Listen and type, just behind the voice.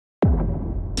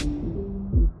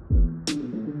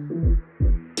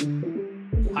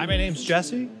Hi, my name's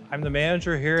Jesse. I'm the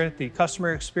manager here at the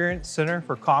Customer Experience Center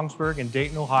for Kongsberg in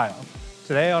Dayton, Ohio.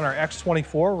 Today on our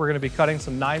X24, we're going to be cutting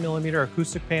some 9mm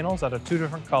acoustic panels out of 2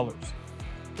 different colors.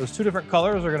 Those 2 different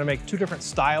colors are going to make 2 different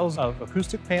styles of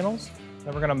acoustic panels,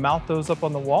 and we're going to mount those up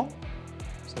on the wall.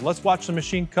 So let's watch the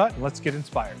machine cut and let's get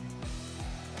inspired.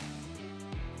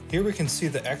 Here we can see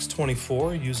the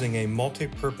X24 using a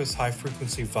multi-purpose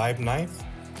high-frequency vibe knife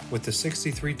with the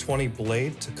 6320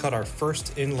 blade to cut our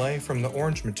first inlay from the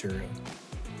orange material.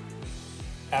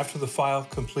 After the file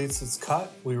completes its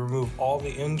cut, we remove all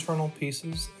the internal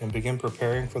pieces and begin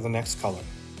preparing for the next color.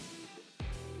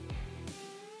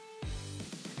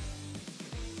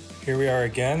 Here we are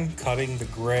again, cutting the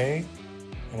gray,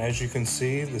 and as you can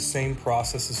see, the same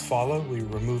process is followed. We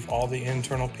remove all the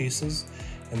internal pieces,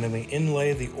 and then we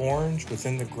inlay the orange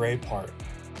within the gray part.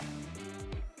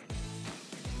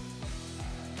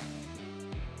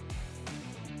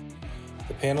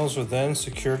 The panels are then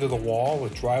secured to the wall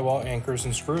with drywall anchors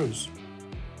and screws.